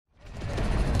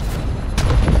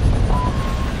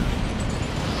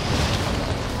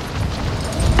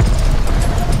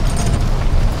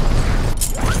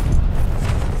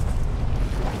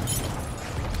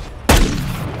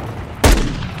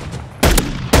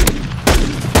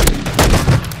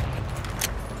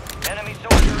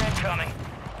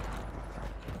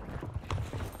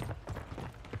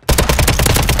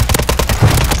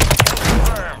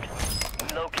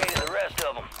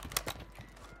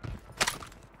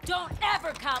Don't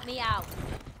ever count me out.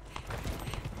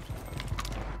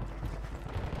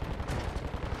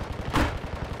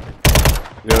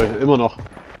 Ja, immer noch.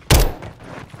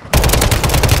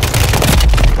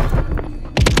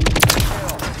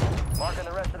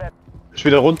 Ist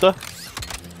wieder runter.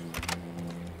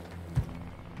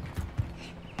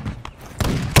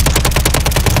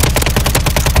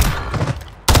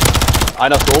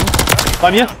 Einer ist oben.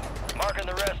 Bei mir.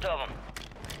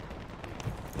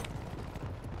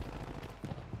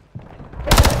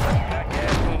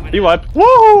 Die Wipe.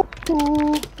 Woohoo! No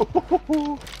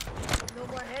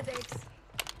more headaches.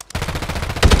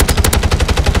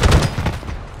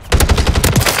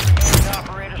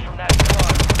 Operators from that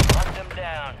squad. Hunt them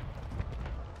down.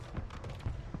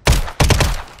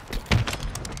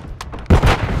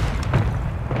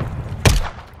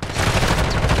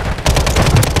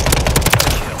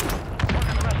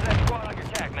 Marking the rest of that squad on your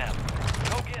attack map.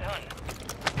 Go get hunting.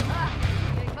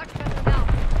 Getting much better now.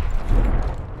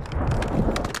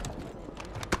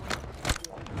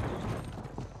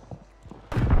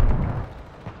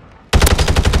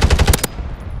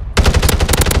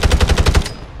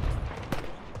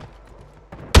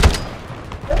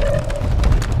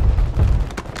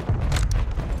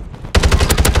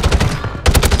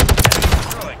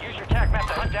 Use your attack map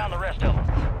to hunt down the rest of them.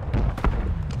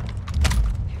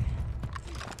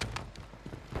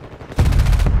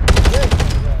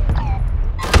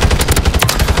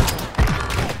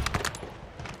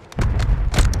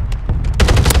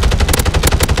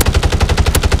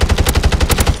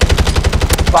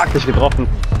 Fuck, nicht getroffen.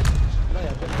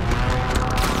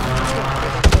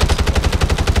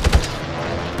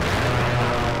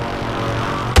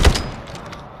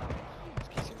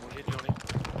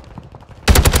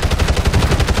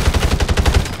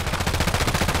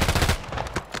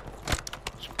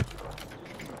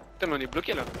 Putain, mais on est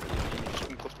bloqué là. Je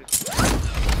peux me projeter.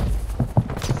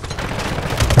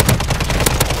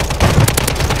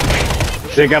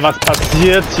 Digga, was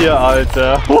passiert hier,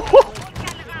 Alter?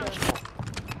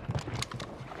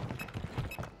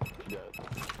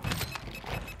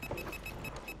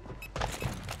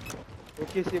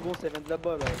 Ok, c'est bon, ça vient de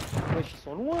là-bas là. Wesh, ils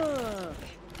sont loin.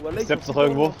 Voilà, ils Steps sont noch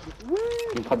irgendwo. Ouais.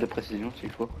 Une frappe de précision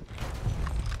s'il faut.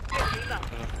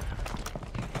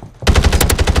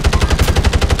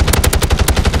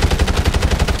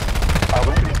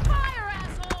 Pardon?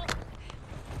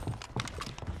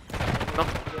 Non.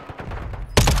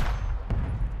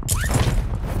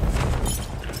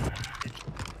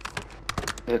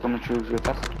 Comment tu veux que je le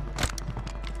fasse?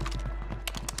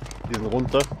 Die sind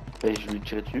runter. Et je lui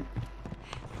tire dessus.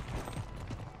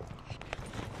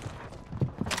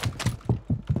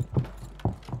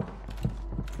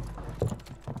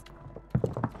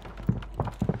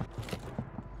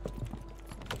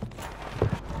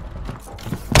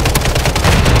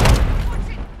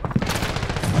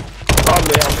 Oh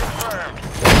merde.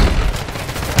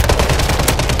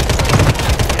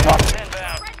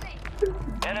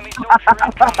 Enemy soldier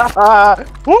incoming. Ah.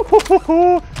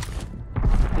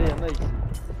 Il y en a ici.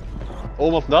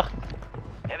 Oben auf dem Dach.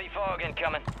 Heavy fog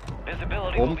incoming.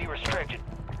 Visibility will be restricted.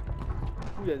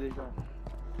 Où il y a des gens?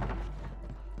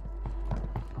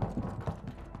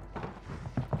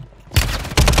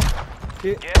 Ok.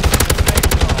 Get to the safe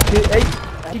zone. Ok, hey,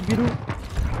 kick Bilou.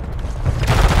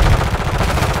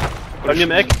 Bei mir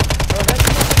im Eck.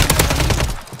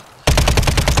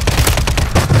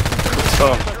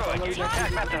 Oh. Destroyed. Use your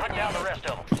attack map to hunt down the rest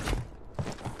of them.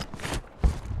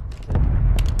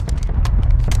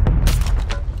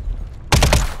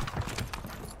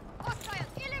 Hostile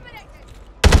eliminated.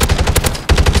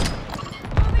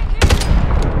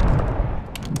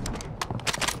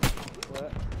 Ouais.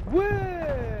 Ouais.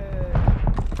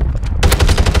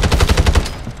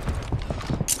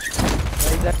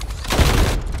 Exact.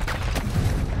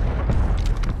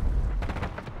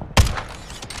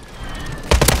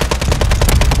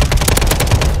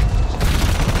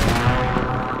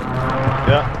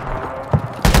 Ja.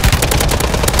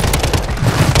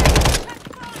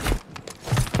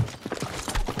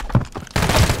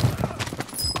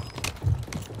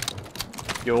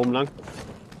 Hier oben lang.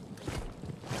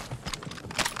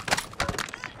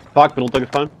 Fuck, bin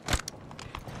runtergefallen.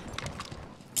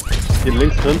 Hier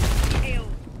links drin.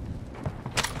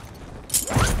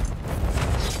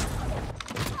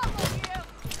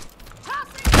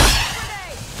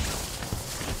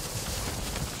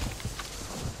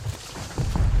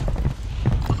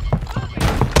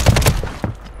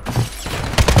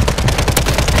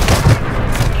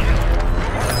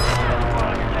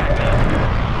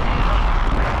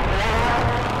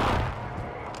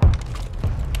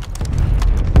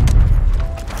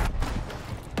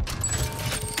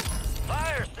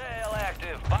 Fire sale.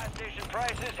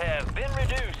 prices have been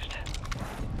reduced.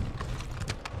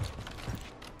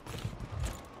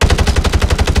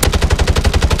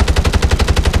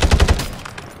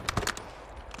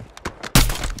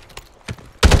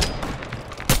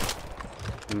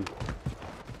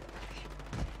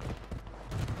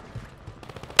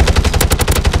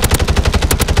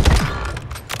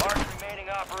 Mark remaining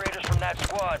operators from that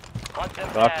squad. Hunt them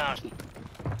Rock. down.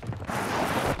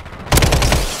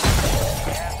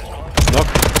 Knock.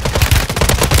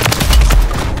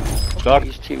 Stark.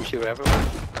 These teams here everywhere.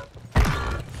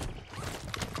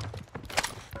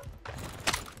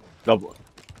 Glaub.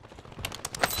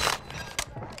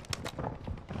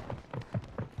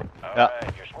 Ja.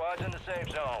 Alright, your squad's in the safe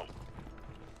zone.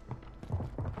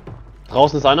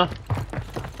 Draußen ist einer.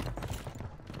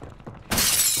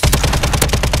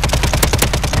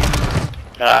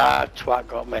 Ah, twat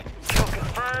got me. Kill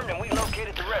confirmed and we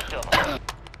located the rest of them.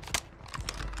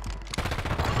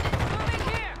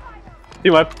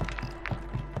 Team-Wipe.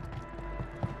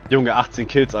 Junge, 18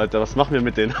 Kills, Alter. Was machen wir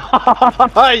mit denen?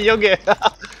 Junge.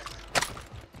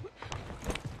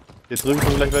 Hier drüben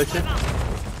kommen gleich welche.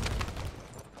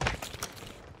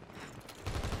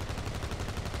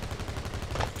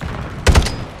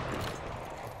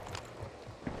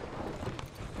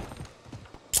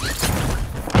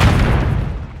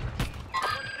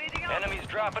 Enemies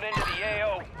dropping into the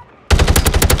AO.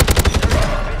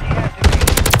 Busy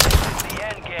activated. This is the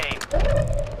end game.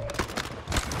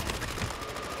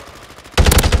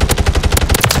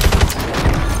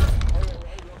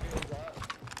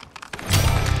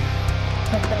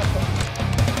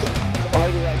 Why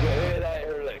did I get rid of that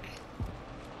early?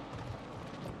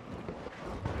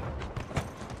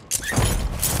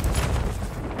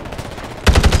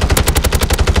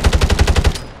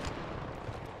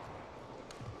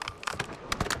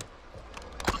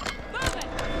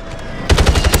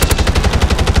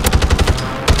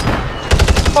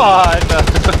 Boah, Alter.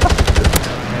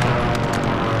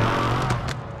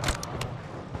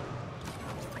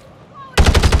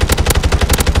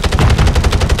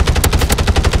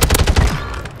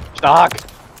 Stark.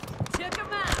 Took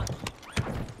him out.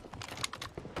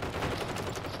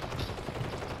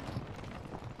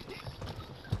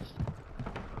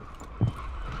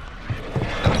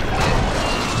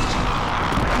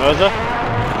 Mörser.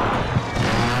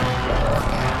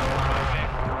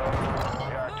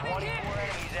 There are 24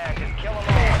 enemies active. Kill them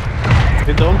all.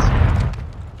 Hinter uns.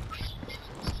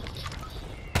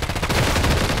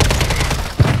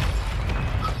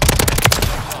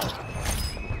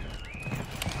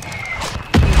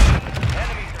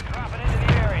 Enemies are dropping into the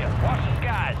area. Watch the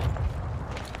skies.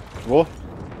 Wo?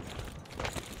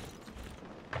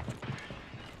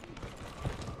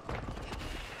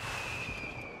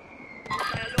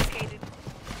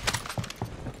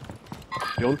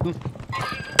 Hier unten.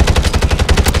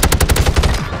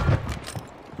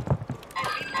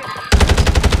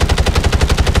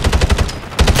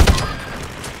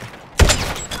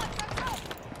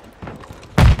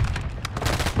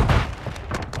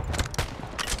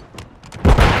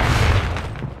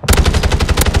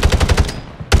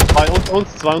 Zwei unter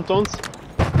uns, zwei unter uns.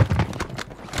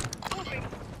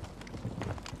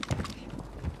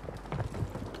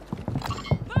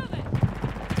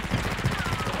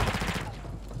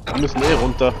 Wir müssen eh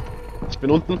runter. Ich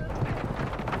bin unten.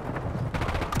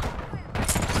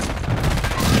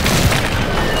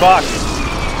 Fuck!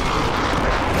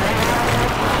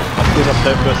 Ach, du das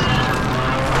Safe bist.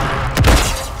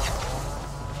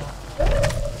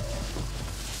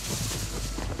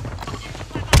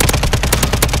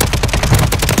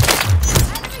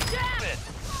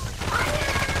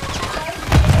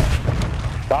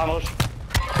 Vamos.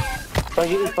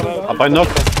 Hab einen Knock.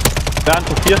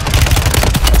 Bernd, auf 4.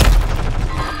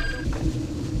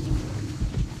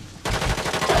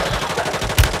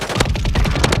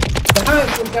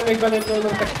 Tam jak będę to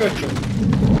tak skoczył.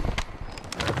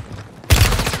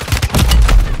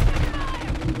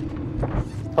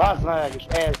 Fasna jakiś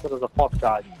to za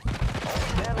fotka.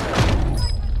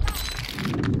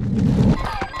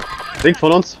 Links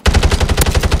von uns.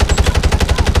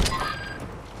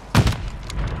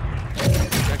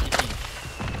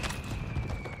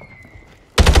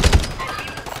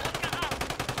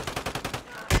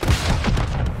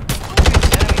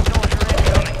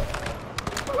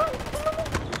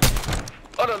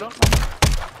 Oh no no.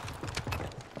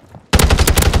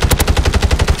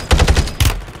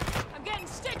 I'm getting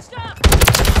stitched up.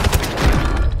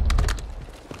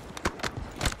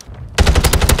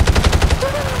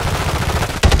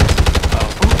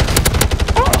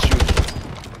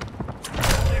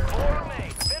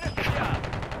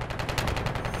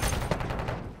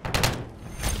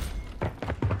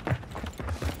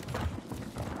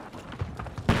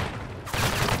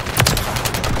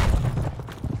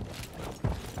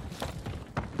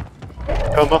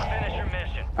 Körper. Finish your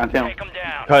mission. Andiamo, Take them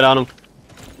down. Keine Ahnung.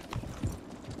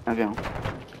 andiamo.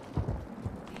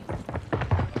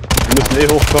 Wir müssen eh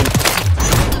hochkommen.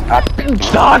 Ah,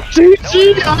 Da,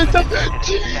 GG, Alter!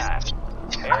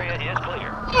 Area is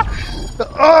clear.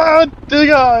 Ah,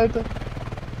 Digga, Alter!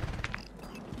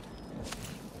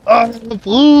 Ah,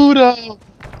 Bruder!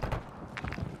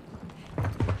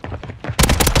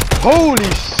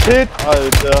 Holy shit,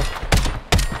 Alter!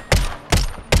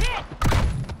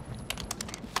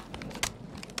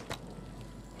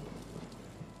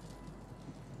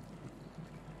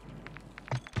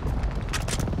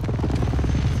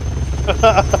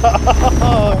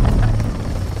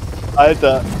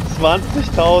 Alter,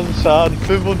 20.000 Schaden,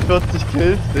 45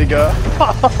 Kills, Digga.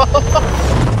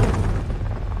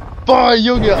 Boah,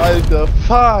 Junge, Alter,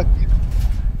 fuck.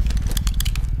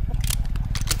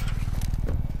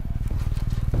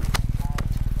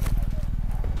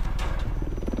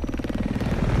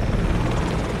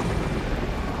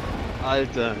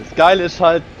 Alter, das Geile ist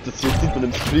halt, das sieht man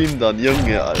im Stream dann,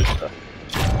 Junge, Alter.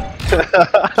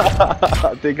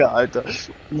 Digga, Alter.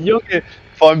 Junge,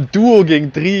 vor allem Duo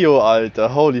gegen Trio,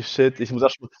 Alter. Holy shit, ich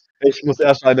muss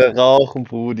erst eine rauchen,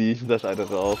 Brudi. Ich muss erst eine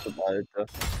rauchen, Alter.